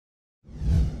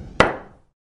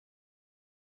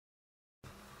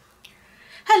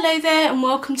Hello there and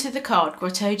welcome to the Card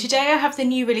Grotto. Today I have the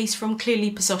new release from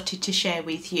Clearly Besotted to share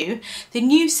with you. The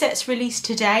new set's released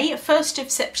today, 1st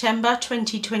of September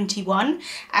 2021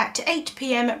 at 8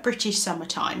 PM British Summer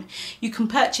Time. You can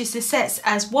purchase the sets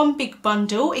as one big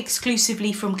bundle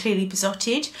exclusively from Clearly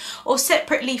Besotted or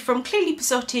separately from Clearly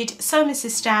Besotted, Simon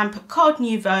Says Stamp, Card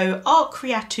Nouveau, Art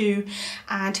Creatou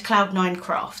and Cloud9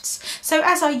 Crafts. So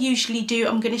as I usually do,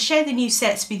 I'm going to share the new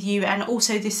sets with you and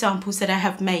also the samples that I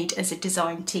have made as a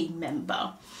design team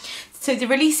member. So the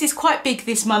release is quite big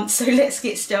this month, so let's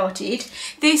get started.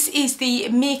 This is the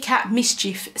Meerkat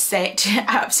Mischief set,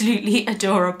 absolutely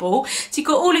adorable. So you've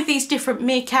got all of these different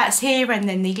meerkats here and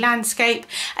then the landscape,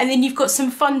 and then you've got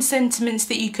some fun sentiments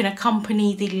that you can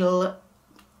accompany the little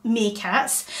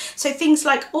meerkats. So things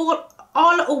like,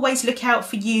 I'll always look out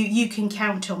for you, you can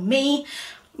count on me.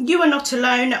 You are not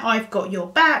alone, I've got your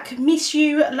back. Miss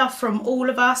you, love from all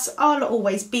of us. I'll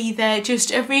always be there. Just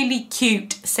a really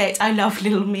cute set. I love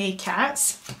little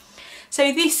meerkats.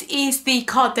 So this is the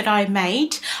card that I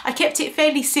made. I kept it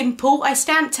fairly simple. I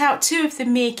stamped out two of the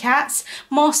meerkats,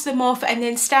 masked them off, and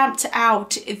then stamped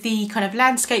out the kind of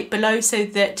landscape below so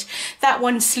that that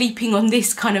one's sleeping on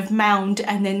this kind of mound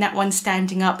and then that one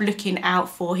standing up looking out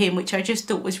for him, which I just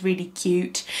thought was really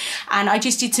cute. And I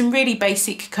just did some really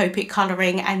basic Copic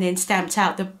colouring and then stamped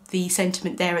out the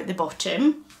sentiment there at the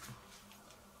bottom.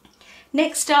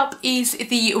 Next up is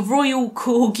the Royal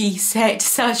Corgi set,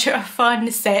 such a fun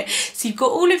set. So you've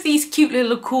got all of these cute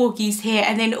little corgis here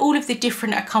and then all of the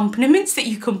different accompaniments that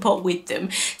you can put with them.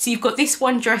 So you've got this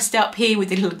one dressed up here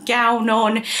with a little gown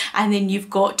on, and then you've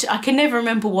got, I can never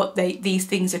remember what these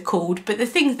things are called, but the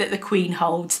things that the Queen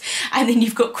holds. And then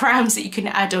you've got crowns that you can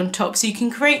add on top. So you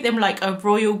can create them like a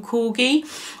Royal Corgi,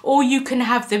 or you can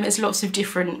have them as lots of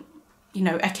different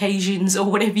occasions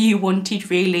or whatever you wanted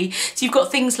really. So you've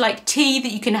got things like tea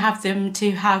that you can have them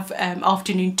to have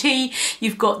afternoon tea.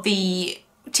 You've got the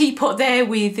teapot there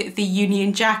with the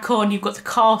Union Jack on. You've got the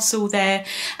castle there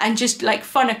and just like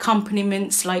fun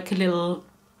accompaniments like a little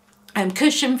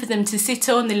cushion for them to sit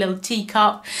on, the little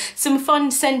teacup. Some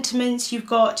fun sentiments. You've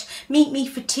got meet me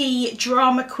for tea,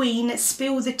 drama queen,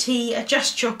 spill the tea,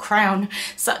 adjust your crown.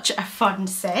 Such a fun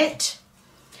set.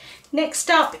 Next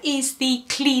up is the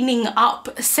cleaning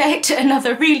up set,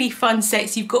 another really fun set.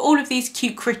 So you've got all of these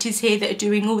cute critters here that are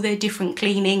doing all their different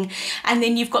cleaning, and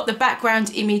then you've got the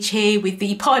background image here with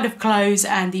the pile of clothes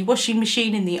and the washing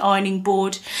machine and the ironing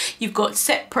board. You've got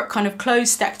separate kind of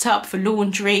clothes stacked up for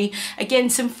laundry. Again,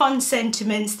 some fun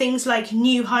sentiments, things like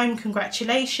new home,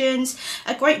 congratulations,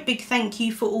 a great big thank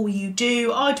you for all you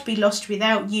do, I'd be lost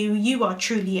without you, you are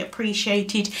truly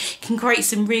appreciated. You can create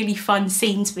some really fun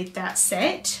scenes with that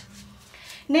set.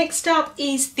 Next up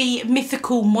is the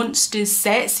Mythical Monsters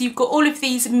set. So you've got all of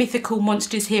these mythical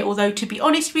monsters here, although to be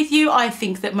honest with you, I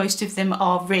think that most of them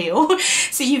are real.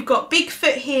 So you've got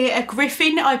Bigfoot here, a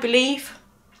griffin, I believe,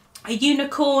 a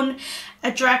unicorn,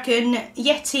 a dragon,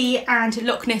 Yeti and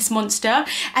Loch Ness Monster.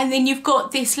 And then you've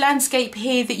got this landscape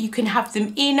here that you can have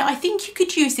them in. I think you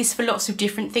could use this for lots of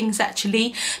different things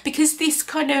actually, because this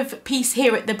kind of piece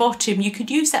here at the bottom, you could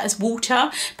use that as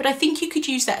water, but I think you could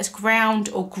use that as ground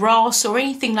or grass or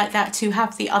anything like that to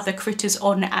have the other critters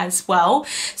on as well.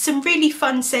 Some really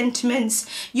fun sentiments.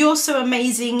 You're so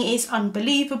amazing is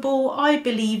unbelievable. I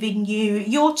believe in you.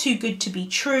 You're too good to be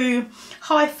true.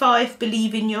 High five,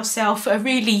 believe in yourself. A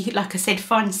really, like I said,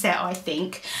 fun set I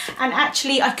think. And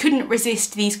actually I couldn't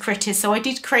resist these critters, so I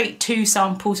did create two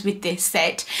samples with this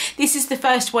set. This is the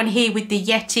first one here with the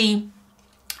Yeti.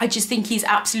 I just think he's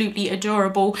absolutely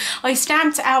adorable. I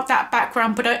stamped out that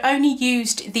background, but I only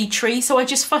used the tree, so I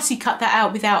just fussy cut that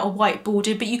out without a white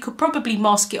border, but you could probably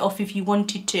mask it off if you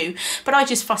wanted to, but I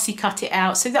just fussy cut it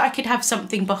out so that I could have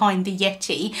something behind the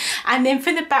Yeti. And then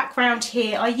for the background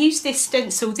here, I used this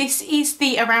stencil. This is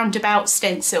the Roundabout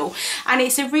stencil, and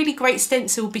it's a really great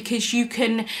stencil because you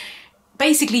can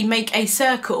basically make a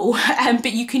circle,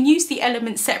 but you can use the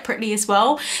elements separately as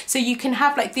well. So you can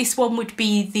have like this one would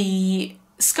be the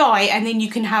sky, and then you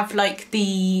can have like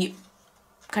the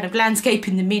kind of landscape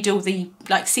in the middle, the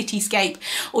like cityscape,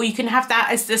 or you can have that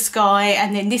as the sky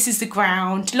and then this is the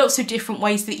ground. Lots of different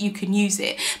ways that you can use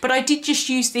it, but I did just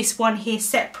use this one here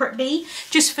separately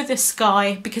just for the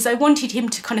sky because I wanted him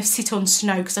to kind of sit on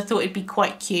snow because I thought it'd be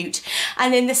quite cute.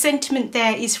 And then the sentiment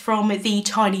there is from the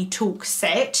Tiny Talk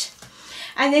set.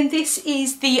 And then this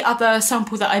is the other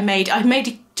sample that I made. I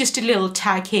made just a little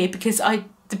tag here because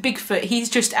the Bigfoot, he's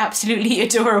just absolutely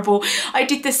adorable. I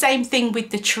did the same thing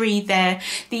with the tree there.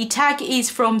 The tag is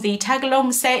from the tag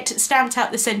along set, stamped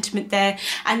out the sentiment there,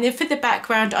 and then for the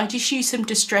background I just used some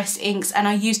distress inks and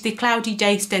I used the Cloudy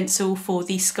Day stencil for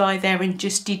the sky there and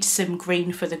just did some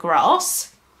green for the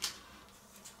grass.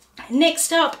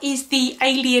 Next up is the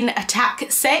Alien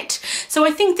Attack set. So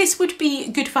I think this would be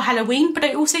good for Halloween, but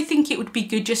I also think it would be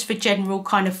good just for general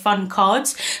kind of fun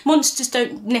cards. Monsters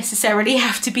don't necessarily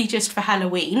have to be just for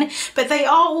Halloween, but they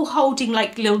are all holding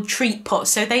like little treat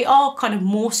pots, so they are kind of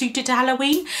more suited to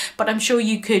Halloween, but I'm sure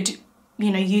you could, you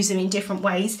know, use them in different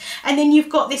ways. And then you've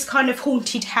got this kind of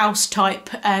haunted house type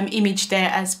image there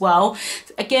as well.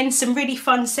 Again, some really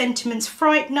fun sentiments.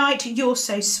 Fright Night, you're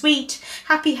so sweet.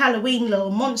 Happy Halloween,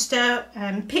 little monster.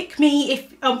 Pick me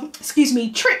if, excuse me,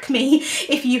 trick me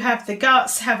if you have the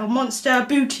guts. Have a monster.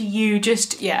 Boo to you.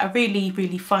 Just, yeah, a really,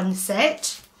 really fun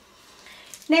set.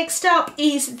 Next up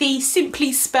is the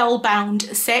Simply Spellbound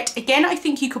set. Again, I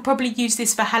think you could probably use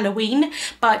this for Halloween,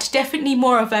 but definitely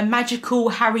more of a magical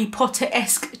Harry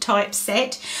Potter-esque type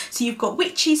set. So you've got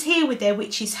witches here with their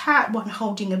witch's hat, one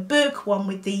holding a book, one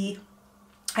with the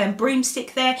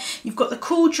broomstick there. You've got the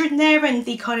cauldron there and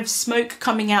the kind of smoke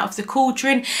coming out of the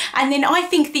cauldron. And then I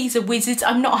think these are wizards.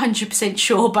 I'm not 100%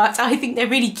 sure, but I think they're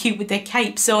really cute with their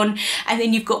capes on. And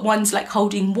then you've got ones like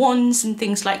holding wands and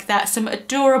things like that. Some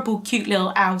adorable, cute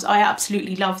little owls. I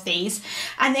absolutely love these.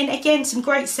 And then again, some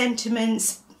great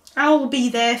sentiments. I'll be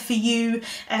there for you,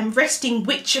 resting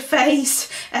witcher face,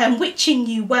 witching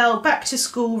you well, back to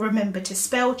school, remember to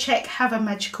spell check, have a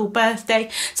magical birthday.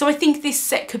 So I think this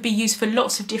set could be used for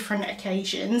lots of different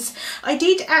occasions. I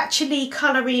did actually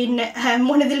colour in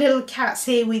one of the little cats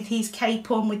here with his cape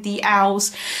on with the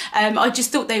owls. I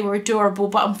just thought they were adorable,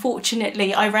 but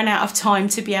unfortunately I ran out of time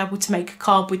to be able to make a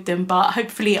card with them, but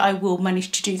hopefully I will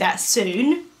manage to do that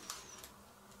soon.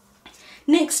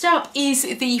 Next up is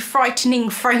the Frightening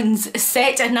Friends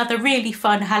set, another really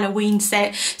fun Halloween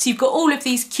set. So you've got all of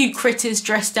these cute critters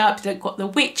dressed up. They've got the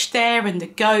witch there and the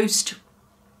ghost.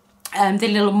 The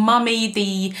little mummy,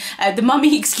 the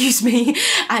mummy, excuse me,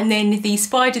 and then the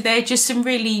spider there, just some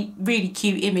really, really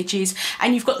cute images.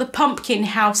 And you've got the pumpkin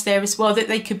house there as well that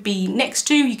they could be next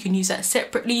to. You can use that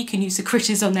separately, you can use the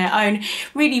critters on their own.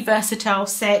 Really versatile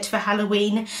set for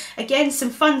Halloween. Again, some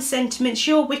fun sentiments.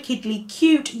 You're wickedly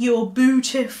cute, you're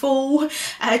beautiful,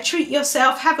 treat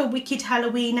yourself, have a wicked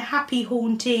Halloween, happy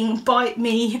haunting, bite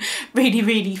me. Really,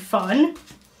 really fun.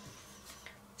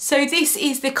 So this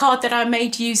is the card that I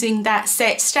made using that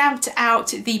set. Stamped out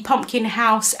the pumpkin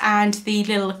house and the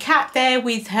little cat there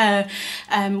with her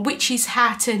witch's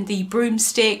hat and the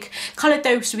broomstick. Coloured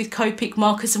those with Copic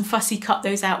markers and fussy cut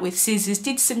those out with scissors.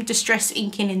 Did some distress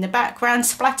inking in the background,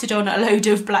 splattered on a load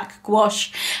of black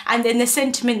gouache. And then the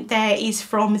sentiment there is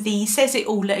from the Says It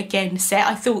All Again set.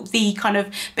 I thought the kind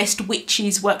of best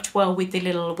witches worked well with the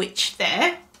little witch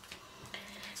there.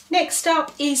 Next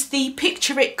up is the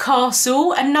Picture It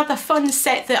Castle, another fun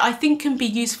set that I think can be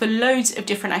used for loads of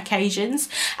different occasions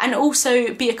and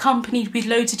also be accompanied with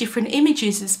loads of different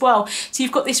images as well. So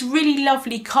you've got this really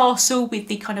lovely castle with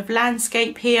the kind of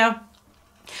landscape here.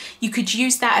 You could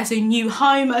use that as a new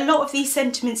home. A lot of these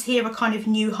sentiments here are kind of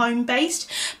new home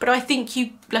based, but I think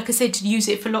you, like I said, to use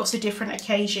it for lots of different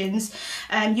occasions.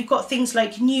 You've got things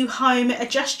like new home,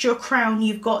 adjust your crown,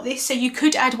 you've got this. So you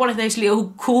could add one of those little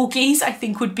corgis, I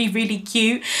think would be really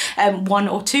cute. 1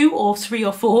 or 2 or 3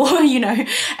 or 4, you know,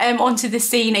 onto the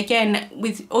scene again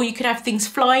with, or you could have things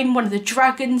flying, one of the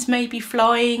dragons maybe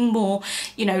flying more,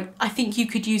 you know. I think you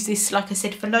could use this, like I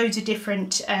said, for loads of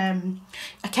different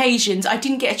occasions. I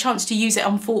didn't get a chance to use it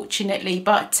unfortunately,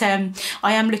 but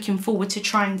I am looking forward to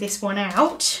trying this one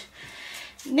out.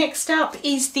 Next up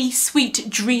is the Sweet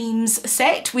Dreams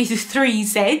set with 3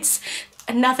 Zs.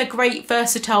 Another great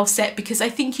versatile set because I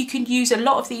think you can use a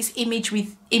lot of these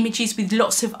images with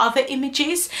lots of other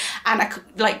images and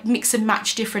like mix and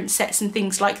match different sets and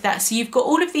things like that. So you've got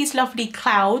all of these lovely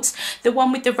clouds. The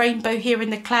one with the rainbow here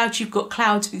in the clouds, you've got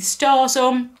clouds with stars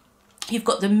on. You've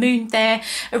got the moon there,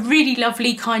 a really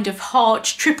lovely kind of heart,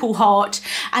 triple heart,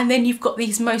 and then you've got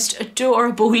these most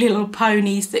adorable little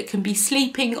ponies that can be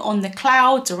sleeping on the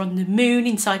clouds or on the moon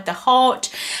inside the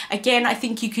heart. Again, I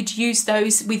think you could use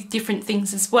those with different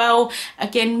things as well.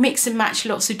 Again, mix and match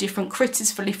lots of different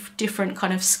critters for different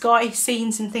kind of sky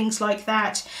scenes and things like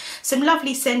that. Some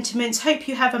lovely sentiments. Hope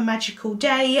you have a magical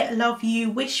day. Love you.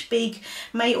 Wish big.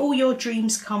 May all your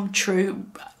dreams come true.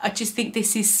 I just think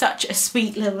this is such a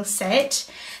sweet little set.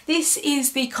 This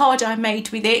is the card I made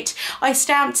with it. I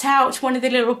stamped out one of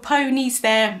the little ponies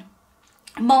there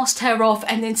masked her off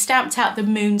and then stamped out the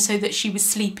moon so that she was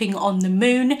sleeping on the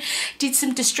moon. Did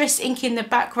some distress ink in the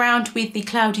background with the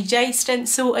Cloudy Day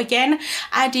stencil again.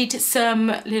 Added some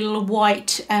little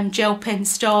white gel pen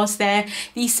stars there.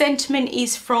 The sentiment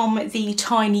is from the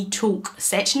Tiny Talk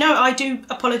set. No, I do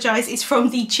apologise, it's from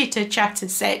the Chitter Chatter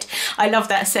set. I love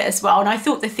that set as well, and I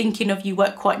thought the Thinking of You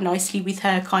worked quite nicely with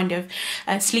her kind of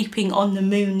sleeping on the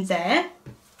moon there.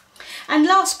 And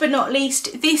last but not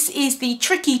least, this is the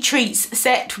Tricky Treats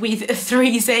set with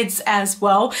 3 Zs as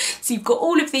well. So you've got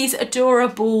all of these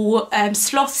adorable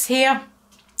sloths here,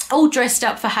 all dressed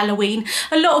up for Halloween.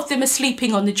 A lot of them are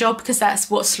sleeping on the job because that's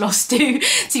what sloths do.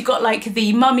 So you've got like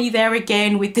the mummy there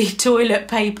again with the toilet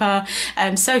paper.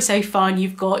 So fun.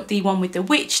 You've got the one with the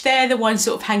witch there, the one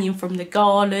sort of hanging from the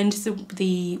garland,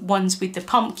 the ones with the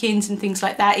pumpkins and things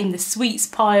like that in the sweets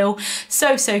pile.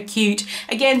 So cute.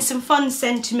 Again, some fun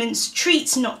sentiments.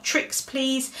 Treats, not tricks,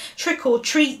 please. Trick or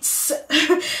treats.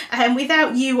 And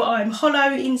without you, I'm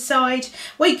hollow inside.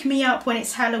 Wake me up when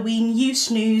it's Halloween. You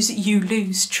snooze, you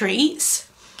lose treats.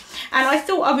 And I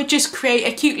thought I would just create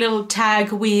a cute little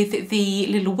tag with the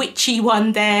little witchy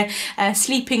one there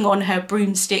sleeping on her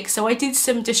broomstick. So I did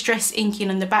some distress inking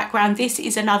on the background. This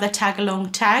is another tag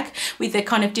along tag with a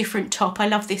kind of different top. I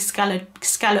love this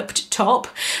scalloped top.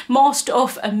 Masked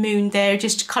off a moon there,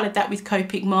 just coloured that with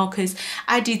Copic markers.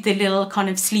 Added the little kind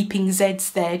of sleeping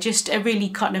Zs there. Just a really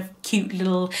kind of cute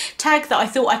little tag that I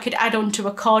thought I could add on to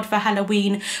a card for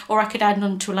Halloween, or I could add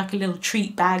on to like a little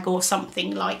treat bag or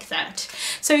something like that.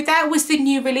 So that was the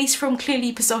new release from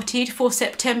Clearly Besotted for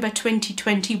September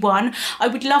 2021. I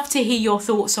would love to hear your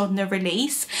thoughts on the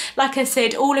release. Like I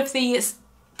said, all of these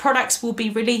products will be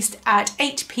released at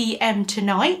 8 PM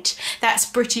tonight. That's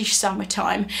British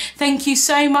summertime. Thank you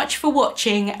so much for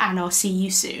watching, and I'll see you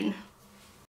soon.